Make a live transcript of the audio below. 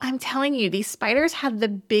I'm telling you, these spiders had the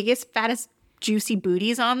biggest, fattest, juicy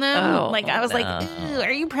booties on them. I was like, ew,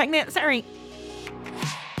 are you pregnant? Sorry.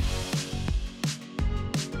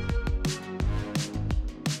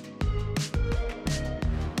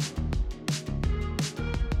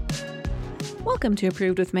 Welcome to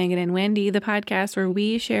Approved with Megan and Wendy, the podcast where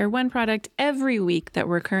we share one product every week that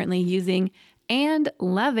we're currently using and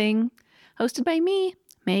loving. Hosted by me,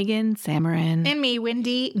 Megan Samarin. And me,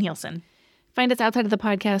 Wendy Nielsen. Find us outside of the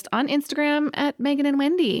podcast on Instagram at Megan and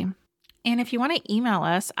Wendy. And if you want to email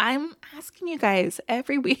us, I'm asking you guys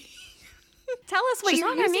every week. Tell us what She's you're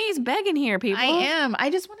on her knees begging here, people. I am. I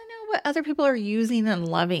just want to know what other people are using and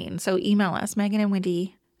loving. So email us,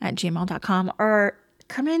 meganandwendy@gmail.com, or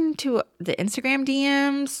come into the Instagram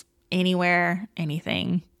DMs, anywhere,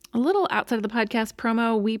 anything. A little outside of the podcast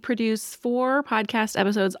promo, we produce 4 podcast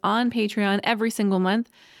episodes on Patreon every single month.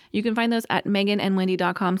 You can find those at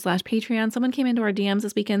meganandwendy.com/Patreon. Someone came into our DMs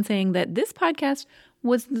this weekend saying that this podcast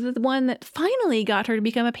was the one that finally got her to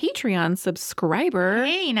become a Patreon subscriber.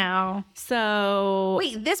 Hey, now. So...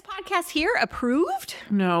 Wait, this podcast here approved?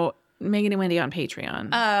 No, Megan and Wendy on Patreon.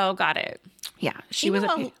 Oh, got it. Yeah, she was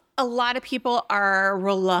a lot of people are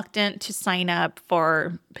reluctant to sign up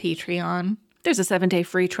for Patreon. There's a 7-day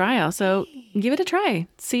free trial, so give it a try.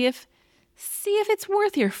 See if it's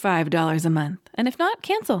worth your $5 a month. And if not,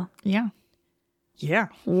 cancel. Yeah.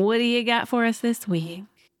 What do you got for us this week?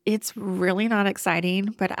 It's really not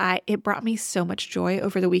exciting, but it brought me so much joy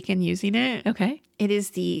over the weekend using it. Okay. It is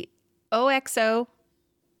the OXO.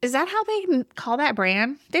 Is that how they call that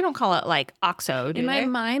brand? They don't call it like OXO, do In they? my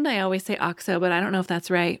mind, I always say OXO, but I don't know if that's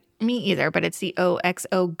right. Me either, but it's the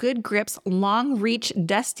OXO Good Grips Long Reach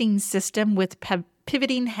Dusting System with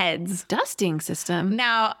pivoting heads. Dusting system.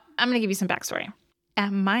 Now, I'm going to give you some backstory.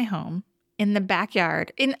 At my home, in the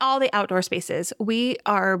backyard, in all the outdoor spaces, we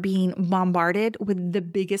are being bombarded with the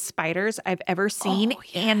biggest spiders I've ever seen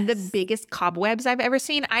and the biggest cobwebs I've ever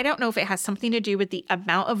seen. I don't know if it has something to do with the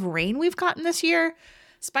amount of rain we've gotten this year.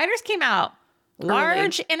 Spiders came out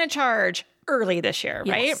large in a charge early this year,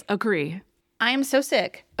 right? Yes, agree. I am so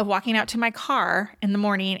sick of walking out to my car in the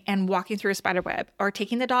morning and walking through a spider web, or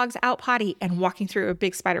taking the dogs out potty and walking through a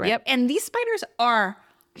big spider web. Yep. And these spiders are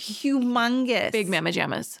humongous. Big mamma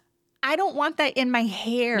jammas. I don't want that in my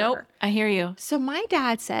hair. Nope, I hear you. So my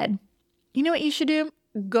dad said, you know what you should do?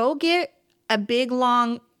 Go get a big,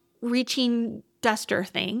 long, reaching duster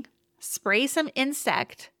thing, spray some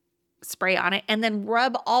insect spray on it, and then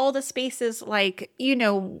rub all the spaces like, you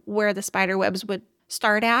know, where the spider webs would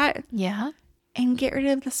start at. Yeah. And get rid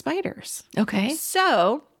of the spiders. Okay.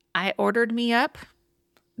 So I ordered me up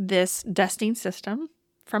this dusting system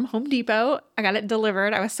from Home Depot. I got it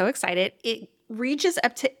delivered. I was so excited. It reaches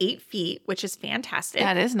up to 8 feet, which is fantastic.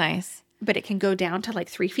 That is nice. But it can go down to like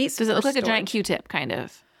 3 feet. Does it look like a giant Q-tip, kind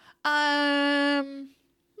of?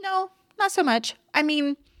 No, not so much. I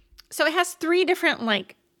mean, so it has 3 different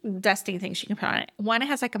like dusting things you can put on it. One, it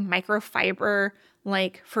has like a microfiber,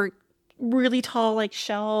 like for really tall like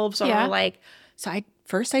shelves, or like, so I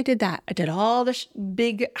did that. I did all the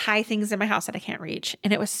big high things in my house that I can't reach,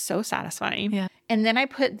 and it was so satisfying. Yeah. And then I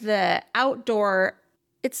put the outdoor,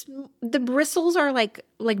 the bristles are like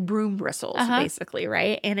broom bristles, basically,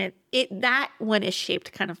 right? And that one is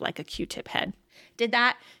shaped kind of like a Q-tip head. Did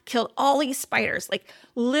that, killed all these spiders. Like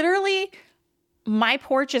literally, my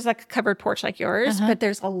porch is like a covered porch like yours, but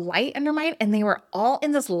there's a light under mine, and they were all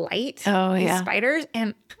in this light. Oh, these yeah. spiders.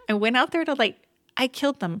 And I went out there to I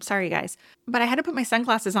killed them. Sorry, guys. But I had to put my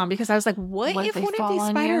sunglasses on because I was like, what if they one of fall these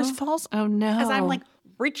on spiders you? falls? Oh, no. As I'm like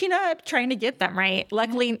reaching up, trying to get them, right?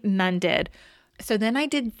 Luckily, none did. So then I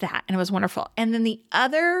did that, and it was wonderful. And then the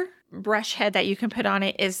other brush head that you can put on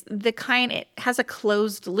it is the kind, it has a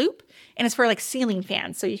closed loop, and it's for like ceiling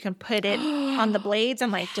fans. So you can put it on the blades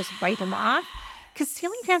and like just wipe them off. Because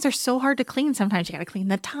ceiling fans are so hard to clean. Sometimes you got to clean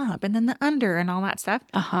the top and then the under and all that stuff.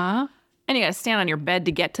 Uh-huh. And you got to stand on your bed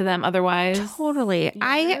to get to them otherwise. Totally. Yes.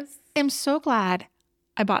 I am so glad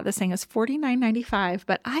I bought this thing. It's $49.95,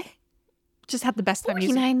 but I just had the best time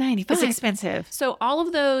using it. $49.95. It's expensive. So all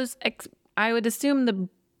of those, I would assume the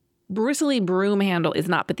bristly broom handle is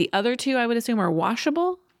not, but the other 2 I would assume are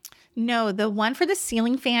washable. No, the one for the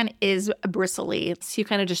ceiling fan is bristly. So you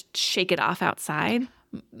kind of just shake it off outside.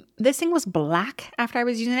 This thing was black after I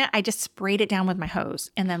was using it. I just sprayed it down with my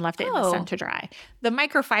hose and then left it in the sun to dry. The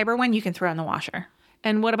microfiber one you can throw in the washer.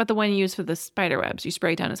 And what about the one you use for the spider webs? You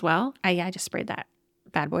spray it down as well? I just sprayed that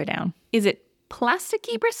bad boy down. Is it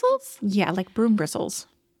plasticky bristles? Yeah, like broom bristles.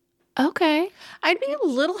 Okay. I'd be a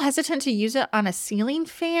little hesitant to use it on a ceiling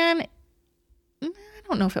fan. I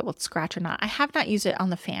don't know if it will scratch or not. I have not used it on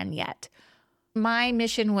the fan yet. My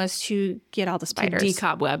mission was to get all the spiders.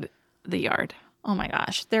 Decobweb the yard. Oh my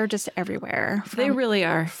gosh, they're just everywhere. They really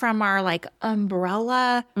are. From our like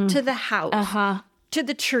umbrella to the house, to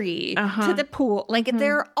the tree, to the pool. Like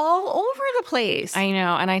they're all over the place. I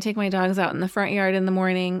know. And I take my dogs out in the front yard in the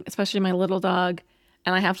morning, especially my little dog,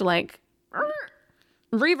 and I have to like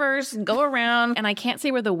reverse, go around, and I can't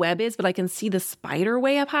see where the web is, but I can see the spider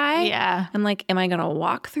way up high. Yeah. I'm like, am I going to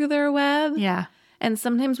walk through their web? Yeah. And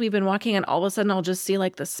sometimes we've been walking and all of a sudden I'll just see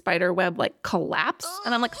like the spider web like collapse.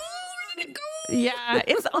 And I'm like, where did it go? Yeah,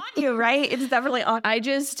 it's on you, right? It's definitely on. I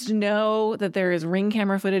just know that there is Ring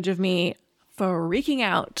camera footage of me freaking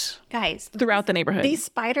out Guys, throughout the neighborhood. these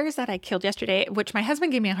spiders that I killed yesterday, which my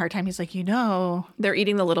husband gave me a hard time. He's like, They're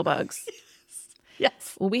eating the little bugs.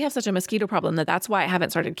 Yes. Well, we have such a mosquito problem that's why I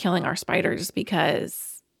haven't started killing our spiders,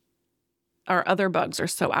 because our other bugs are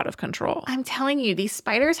so out of control. I'm telling you, these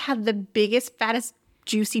spiders had the biggest, fattest,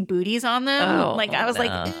 juicy booties on them. Oh, like, I was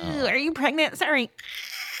like, "Ew, are you pregnant? Sorry.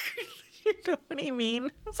 You know what I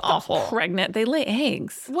mean? It's awful. Pregnant. They lay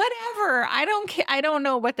eggs. Whatever. I don't care. I don't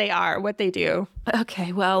know what they are, what they do.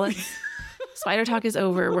 Okay, well, spider talk is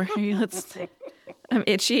over. I'm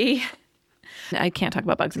itchy. I can't talk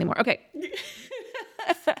about bugs anymore. Okay.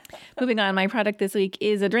 Moving on. My product this week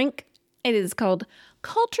is a drink. It is called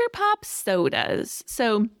Culture Pop Sodas.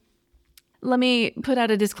 So let me put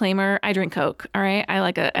out a disclaimer. I drink Coke. All right. I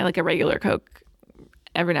like a regular Coke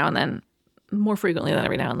every now and then, more frequently than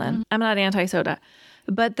every now and then. Mm-hmm. I'm not anti-soda.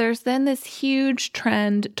 But there's then this huge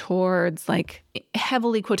trend towards like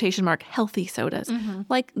heavily quotation mark healthy sodas,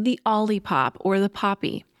 like the Olipop or the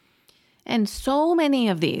Poppy. And so many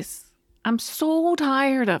of these, I'm so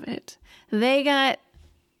tired of it.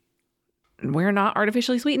 We're not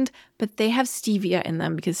artificially sweetened, but they have stevia in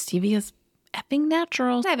them because stevia is effing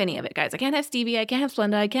natural. I don't have any of it, guys. I can't have stevia. I can't have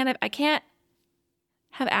Splenda. I can't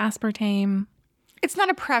have aspartame. It's not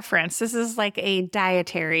a preference. This is like a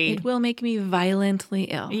dietary. It will make me violently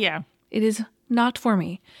ill. Yeah. It is not for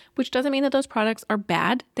me, which doesn't mean that those products are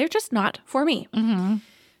bad. They're just not for me. Mm-hmm.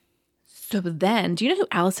 So then, do you know who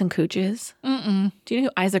Allison Cooch is? Mm-mm. Do you know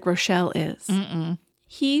who Isaac Rochelle is? Mm-mm.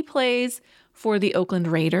 He plays for the Oakland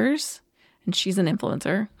Raiders, and she's an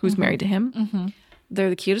influencer who's married to him. Mm-hmm. They're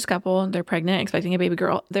the cutest couple. They're pregnant, expecting a baby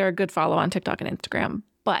girl. They're a good follow on TikTok and Instagram.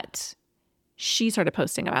 But she started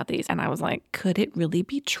posting about these, and I was like, could it really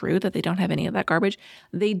be true that they don't have any of that garbage?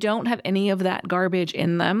 They don't have any of that garbage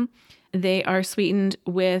in them. They are sweetened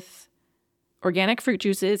with organic fruit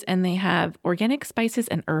juices, and they have organic spices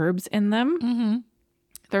and herbs in them. Mm-hmm.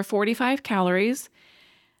 They're 45 calories,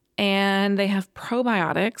 and they have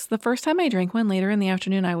probiotics. The first time I drank one later in the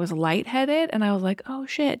afternoon, I was lightheaded, and I was like, oh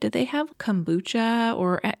shit, did they have kombucha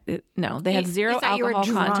or no, they had zero alcohol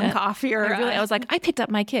content. Coffee or I was like, I picked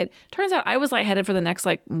up my kid. Turns out I was lightheaded for the next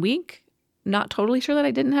like week. Not totally sure that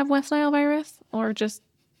I didn't have West Nile virus or just,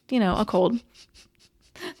 a cold.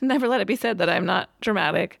 Never let it be said that I'm not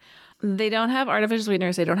dramatic. They don't have artificial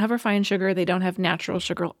sweeteners. They don't have refined sugar. They don't have natural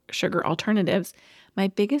sugar alternatives. My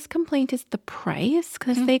biggest complaint is the price,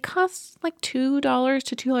 because they cost like $2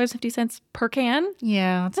 to $2.50 per can.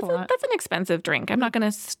 Yeah, that's an expensive drink. I'm not going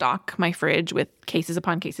to stock my fridge with cases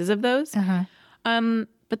upon cases of those.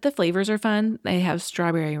 But the flavors are fun. They have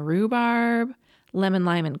strawberry rhubarb, lemon,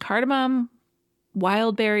 lime, and cardamom,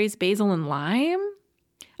 wild berries, basil, and lime.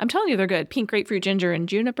 I'm telling you, they're good. Pink grapefruit, ginger, and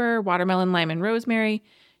juniper, watermelon, lime, and rosemary,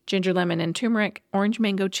 ginger, lemon, and turmeric, orange,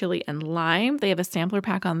 mango, chili, and lime. They have a sampler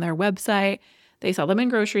pack on their website. They sell them in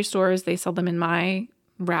grocery stores. They sell them in my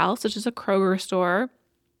Ralph's, which is a Kroger store.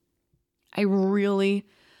 I really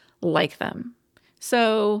like them.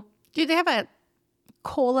 So, do they have a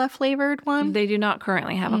cola flavored one? They do not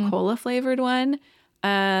currently have a cola flavored one.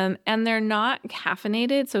 And they're not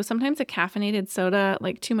caffeinated. So sometimes a caffeinated soda,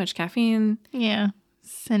 like too much caffeine. Yeah.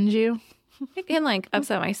 Send you. It can like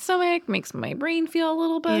upset my stomach, makes my brain feel a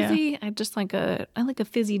little buzzy. Yeah. I like a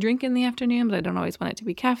fizzy drink in the afternoon, but I don't always want it to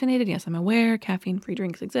be caffeinated. Yes, I'm aware caffeine-free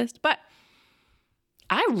drinks exist, but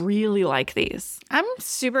I really like these. I'm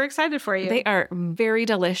super excited for you. They are very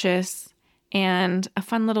delicious and a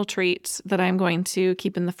fun little treat that I'm going to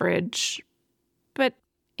keep in the fridge, but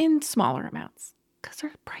in smaller amounts because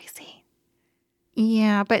they're pricey.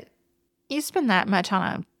 Yeah, but you spend that much on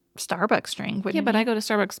a Starbucks drink, wouldn't you? Yeah, but I go to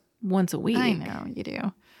Starbucks once a week. I know, you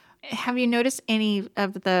do. Have you noticed any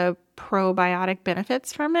of the probiotic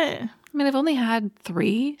benefits from it? I mean, I've only had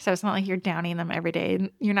 3. So it's not like you're downing them every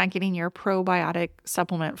day. You're not getting your probiotic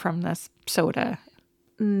supplement from this soda.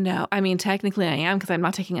 No, I mean, technically I am because I'm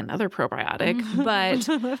not taking another probiotic, but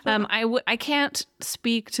I can't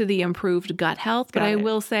speak to the improved gut health, but I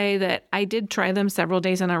will say that I did try them several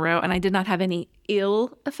days in a row and I did not have any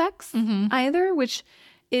ill effects either, which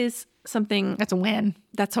is something. That's a win.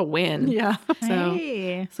 That's a win. Yeah. So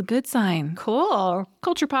Hey. it's a good sign. Cool.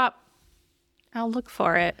 Culture Pop. I'll look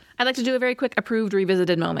for it. I'd like to do a very quick approved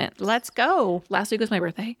revisited moment. Let's go. Last week was my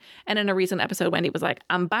birthday, and in a recent episode, Wendy was like,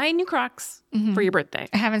 I'm buying you Crocs for your birthday.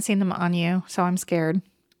 I haven't seen them on you, so I'm scared.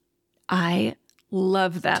 I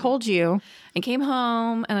love them. Told you. I came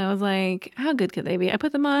home and I was like, how good could they be? I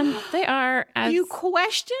put them on. They are as... You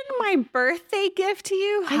questioned my birthday gift to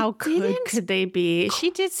you? How good could they be? She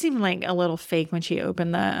did seem like a little fake when she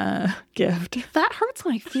opened the gift. That hurts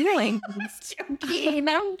my feelings.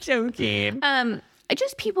 I'm joking.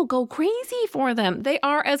 People go crazy for them. They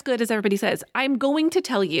are as good as everybody says. I'm going to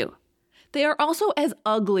tell you. They are also as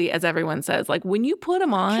ugly as everyone says. Like when you put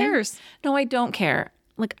them on... Who cares? No, I don't care.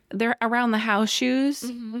 Like they're around the house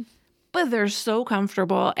shoes, but they're so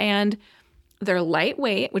comfortable and they're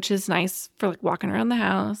lightweight, which is nice for like walking around the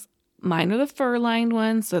house. Mine are the fur-lined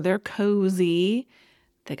ones, so they're cozy.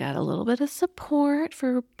 They got a little bit of support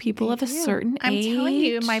for people of a certain age. I'm telling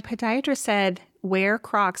you, my podiatrist said, wear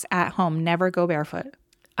Crocs at home. Never go barefoot.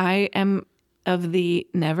 I am of the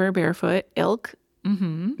never barefoot ilk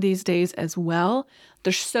these days as well.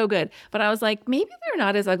 They're so good. But I was like, maybe they're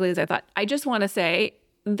not as ugly as I thought. I just want to say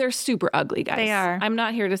they're super ugly, guys. They are. I'm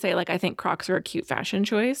not here to say like I think Crocs are a cute fashion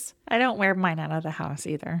choice. I don't wear mine out of the house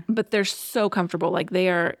either. But they're so comfortable. Like they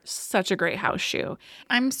are such a great house shoe.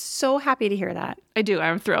 I'm so happy to hear that. I do.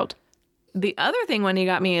 I'm thrilled. The other thing Wendy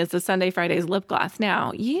got me is the Sunday Fridays lip gloss.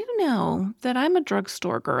 Now, you know that I'm a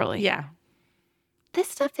drugstore girly. Yeah. This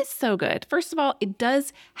stuff is so good. First of all, it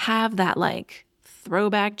does have that like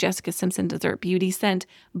throwback Jessica Simpson dessert beauty scent,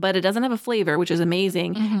 but it doesn't have a flavor, which is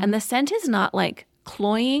amazing. And the scent is not like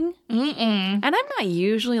cloying. And I'm not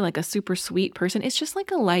usually like a super sweet person. It's just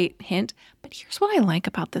like a light hint. But here's what I like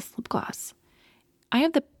about this lip gloss. I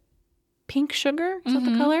have the pink sugar, is that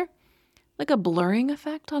the color? Like a blurring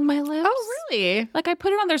effect on my lips. Oh, really? Like I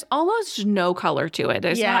put it on, there's almost no color to it.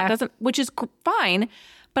 There's Yeah. not, doesn't, which is fine.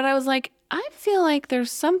 But I was like, I feel like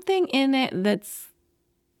there's something in it that's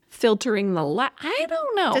filtering the light. I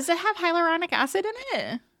don't know. Does it have hyaluronic acid in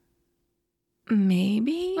it?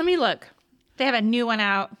 Maybe. Let me look. They have a new one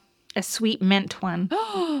out, a sweet mint one.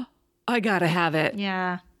 I gotta have it.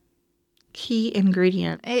 Yeah. Key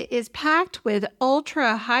ingredient. It is packed with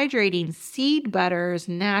ultra hydrating seed butters,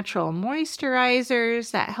 natural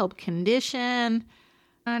moisturizers that help condition.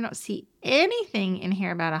 I don't see anything in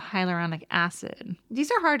here about a hyaluronic acid.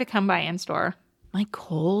 These are hard to come by in store. My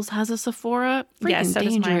Kohl's has a Sephora. Freaking Yes, so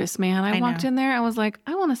does mine. dangerous, man. I walked know. in there. I was like,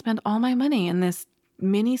 I want to spend all my money in this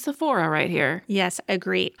mini Sephora right here. Yes,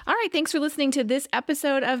 agree. All right. Thanks for listening to this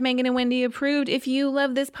episode of Megan and Wendy Approved. If you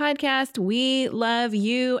love this podcast, we love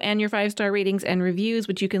you and your 5-star ratings and reviews,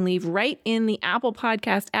 which you can leave right in the Apple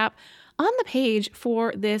Podcast app on the page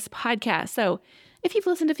for this podcast. So if you've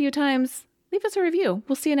listened a few times, leave us a review.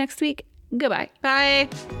 We'll see you next week. Goodbye. Bye.